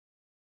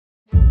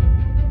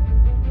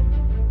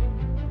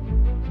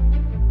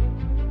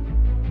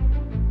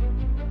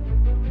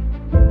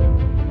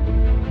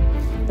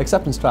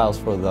Acceptance trials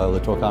for the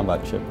Littoral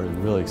Combat Ship are a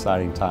really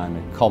exciting time.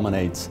 It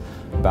culminates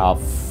about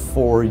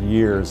 4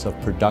 years of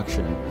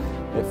production.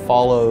 It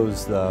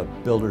follows the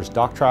builder's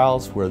dock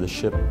trials, where the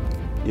ship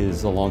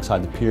is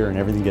alongside the pier and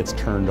everything gets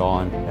turned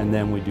on. And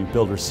then we do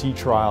builder sea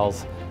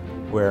trials,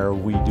 where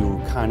we do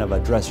kind of a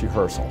dress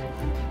rehearsal.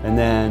 And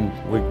then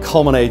it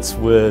culminates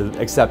with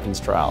acceptance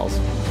trials.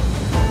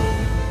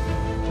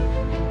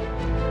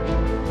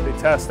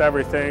 Test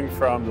everything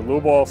from the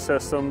lube oil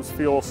systems,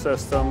 fuel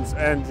systems,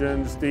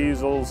 engines,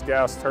 diesels,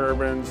 gas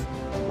turbines,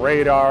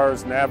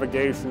 radars,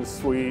 navigation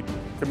suite,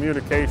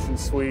 communication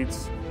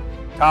suites,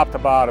 top to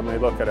bottom, they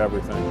look at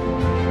everything.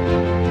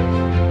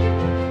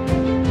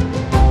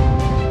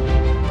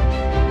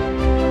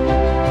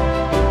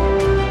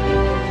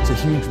 It's a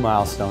huge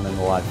milestone in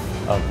the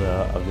life of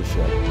the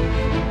ship.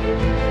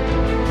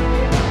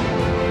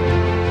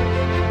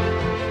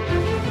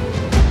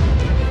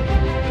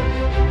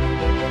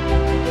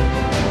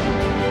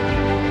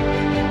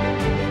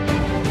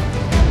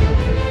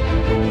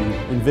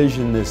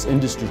 Envision this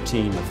industry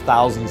team of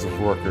thousands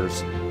of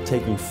workers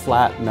taking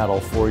flat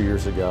metal 4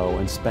 years ago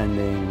and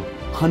spending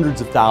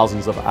hundreds of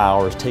thousands of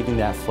hours taking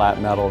that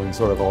flat metal in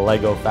sort of a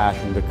Lego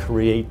fashion to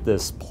create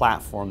this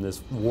platform,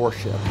 this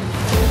warship.